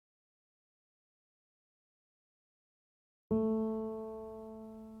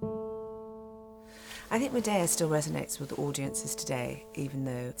I think Medea still resonates with audiences today, even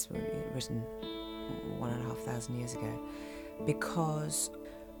though it's written 1,500 years ago, because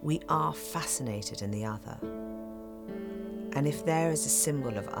we are fascinated in the other. And if there is a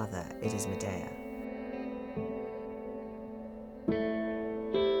symbol of other, it is Medea.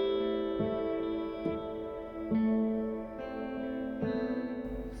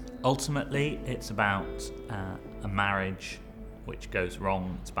 Ultimately, it's about a marriage which goes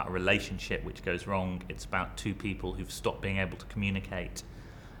wrong. It's about a relationship which goes wrong. It's about two people who've stopped being able to communicate.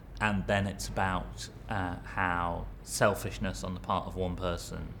 And then it's about how selfishness on the part of one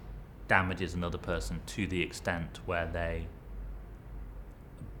person damages another person to the extent where they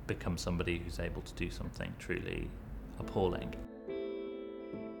become somebody who's able to do something truly appalling.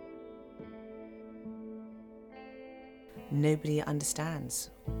 Nobody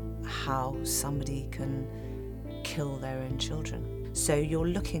understands how somebody can kill their own children. So you're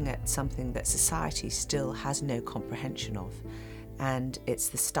looking at something that society still has no comprehension of, and it's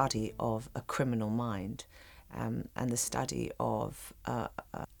the study of a criminal mind and the study of a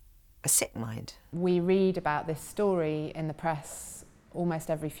sick mind. We read about this story in the press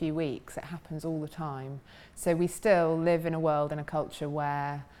almost every few weeks. It happens all the time. So we still live in a world and a culture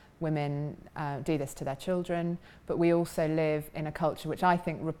where women do this to their children, but we also live in a culture which I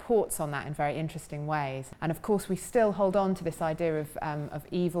think reports on that in very interesting ways. And of course we still hold on to this idea of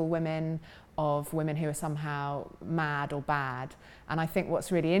evil women, of women who are somehow mad or bad. And I think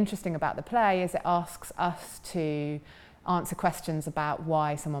what's really interesting about the play is it asks us to answer questions about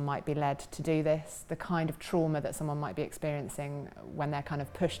why someone might be led to do this, the kind of trauma that someone might be experiencing when they're kind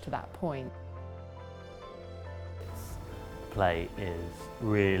of pushed to that point. Play is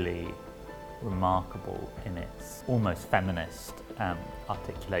really remarkable in its almost feminist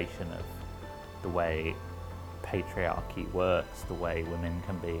articulation of the way patriarchy works, the way women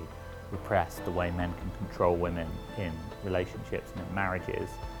can be repressed, the way men can control women in relationships and in marriages,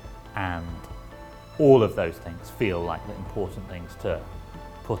 and all of those things feel like the important things to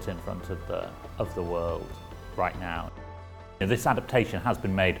put in front of the world right now. This adaptation has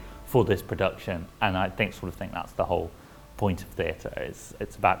been made for this production, and I think that's the whole point of theatre.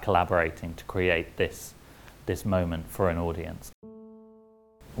 It's about collaborating to create this moment for an audience.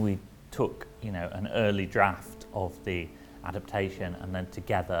 We took an early draft of the adaptation and then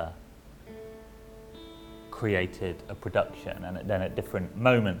together created a production, and then at different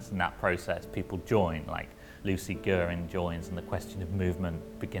moments in that process people join, like Lucy Gurin joins and the question of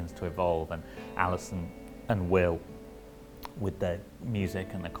movement begins to evolve, and Alison and Will with the music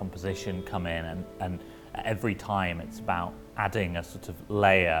and the composition come in, and every time it's about adding a sort of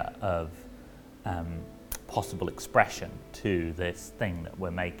layer of possible expression to this thing that we're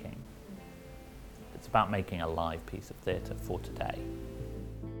making. It's about making a live piece of theatre for today.